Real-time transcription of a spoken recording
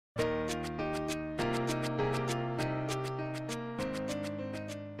Okay,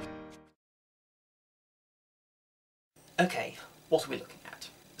 what are we looking at?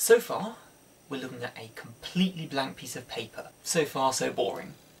 So far, we're looking at a completely blank piece of paper. So far, so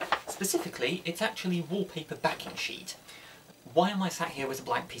boring. Specifically, it's actually wallpaper backing sheet. Why am I sat here with a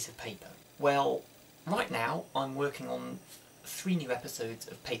blank piece of paper? Well, right now I'm working on 3 new episodes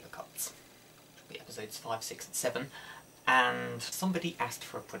of Papercuts. Which will be episodes 5, 6 and 7, and somebody asked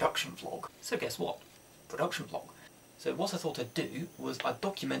for a production vlog. So guess what? Production vlog. So what I thought I'd do was I'd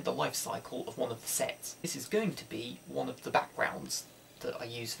document the life cycle of one of the sets. This is going to be one of the backgrounds that I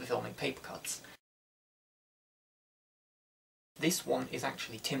use for filming Papercuts. This one is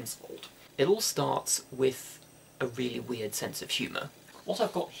actually Tim's fault. It all starts with a really weird sense of humour. What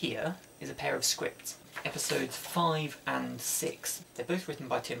I've got here is a pair of scripts. Episodes 5 and 6. They're both written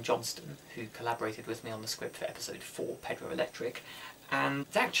by Tim Johnston, who collaborated with me on the script for episode 4, Pedro Electric, and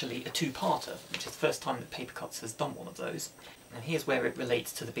it's actually a 2-parter, which is the first time that Papercuts has done one of those. And here's where it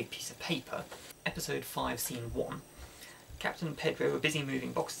relates to the big piece of paper. Episode 5, Scene 1. Captain and Pedro are busy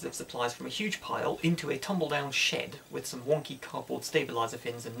moving boxes of supplies from a huge pile into a tumble-down shed with some wonky cardboard stabiliser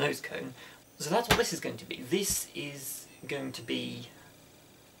fins and nose cone. So that's what this is going to be. This is going to be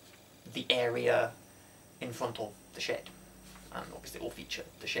the area in front of the shed. And obviously it will feature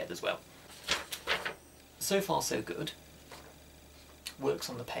the shed as well. So far so good. Works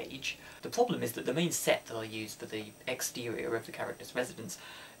on the page. The problem is that the main set that I use for the exterior of the character's residence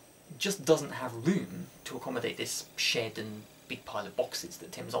just doesn't have room to accommodate this shed and big pile of boxes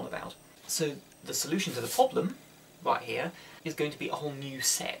that Tim's on about. So the solution to the problem, right here, is going to be a whole new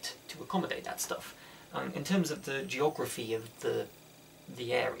set to accommodate that stuff. In terms of the geography of the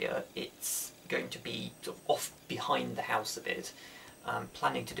area, it's going to be sort of off behind the house a bit.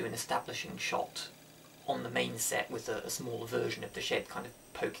 Planning to do an establishing shot on the main set with a smaller version of the shed kind of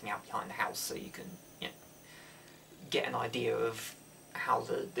poking out behind the house, so you can, you know, get an idea of how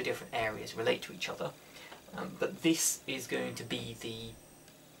the different areas relate to each other. But this is going to be the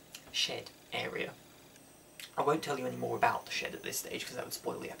shed area. I won't tell you any more about the shed at this stage because that would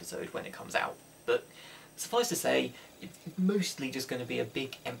spoil the episode when it comes out, but suffice to say, it's mostly just going to be a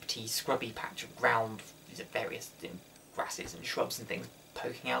big empty scrubby patch of ground, various grasses and shrubs and things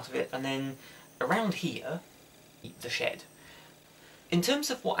poking out of it, and then around here, the shed. In terms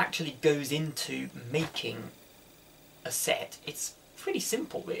of what actually goes into making a set, it's pretty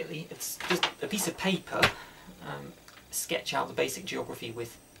simple really. It's just a piece of paper, sketch out the basic geography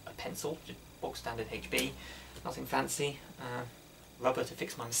with a pencil, just bog standard HB, nothing fancy, rubber to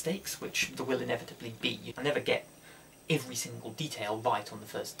fix my mistakes, which there will inevitably be. I never get every single detail right on the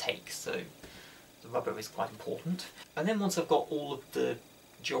first take, so the rubber is quite important. And then once I've got all of the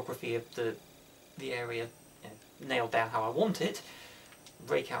geography of the area, you know, nailed down how I want it,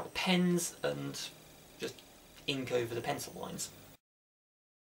 break out the pens and just ink over the pencil lines.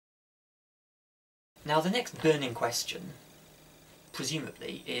 Now the next burning question,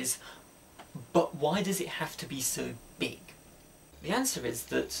 presumably, is, but why does it have to be so big? The answer is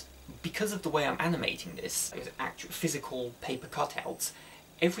that because of the way I'm animating this, actual physical paper cutouts,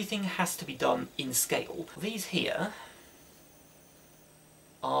 everything has to be done in scale. These here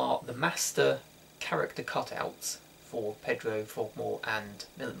are the master character cutouts for Pedro, Frogmore and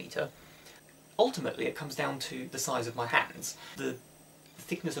Millimeter. Ultimately it comes down to the size of my hands. The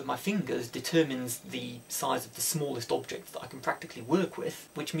thickness of my fingers determines the size of the smallest object that I can practically work with,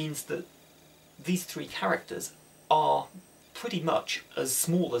 which means that these 3 characters are pretty much as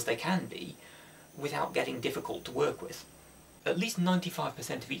small as they can be without getting difficult to work with. At least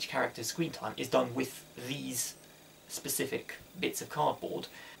 95% of each character's screen time is done with these specific bits of cardboard,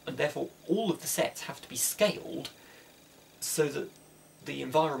 and therefore all of the sets have to be scaled so that the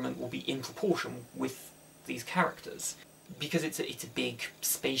environment will be in proportion with these characters. Because it's a big,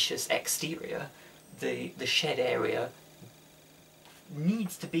 spacious exterior, the shed area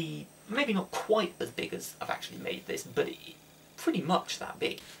needs to be maybe not quite as big as I've actually made this, but pretty much that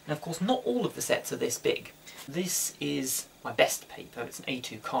big. And of course not all of the sets are this big. This is my best paper, it's an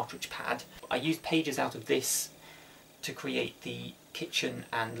A2 cartridge pad. I used pages out of this to create the kitchen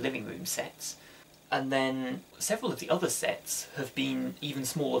and living room sets. And then several of the other sets have been even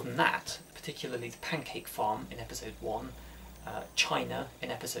smaller than that, particularly the Pancake Farm in episode 1, China in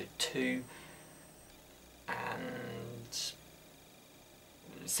episode 2, and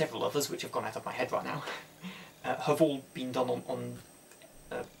several others which have gone out of my head right now, have all been done on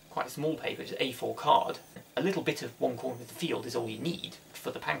quite a small paper, just A4 card. A little bit of one corner of the field is all you need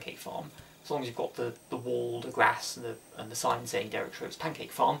for the Pancake Farm. As long as you've got the wall, the grass, and the sign saying Derek Schroep's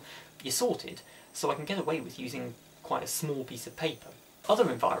Pancake Farm, you're sorted. So I can get away with using quite a small piece of paper. Other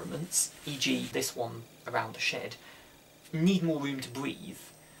environments, e.g. this one around the shed, need more room to breathe,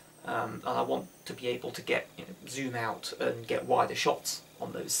 and I want to be able to get, zoom out and get wider shots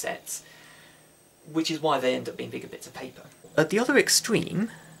on those sets, which is why they end up being bigger bits of paper. At the other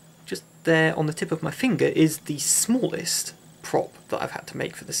extreme, just there on the tip of my finger, is the smallest prop that I've had to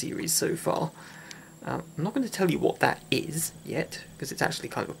make for the series so far. I'm not going to tell you what that is yet, because it's actually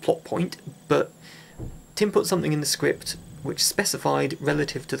kind of a plot point, but Tim put something in the script which specified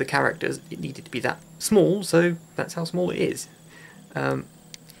relative to the characters it needed to be that small, so that's how small it is.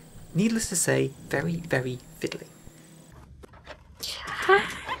 Needless to say, very, very fiddly.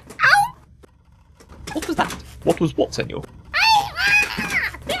 Ow! What was that? What was what, senor?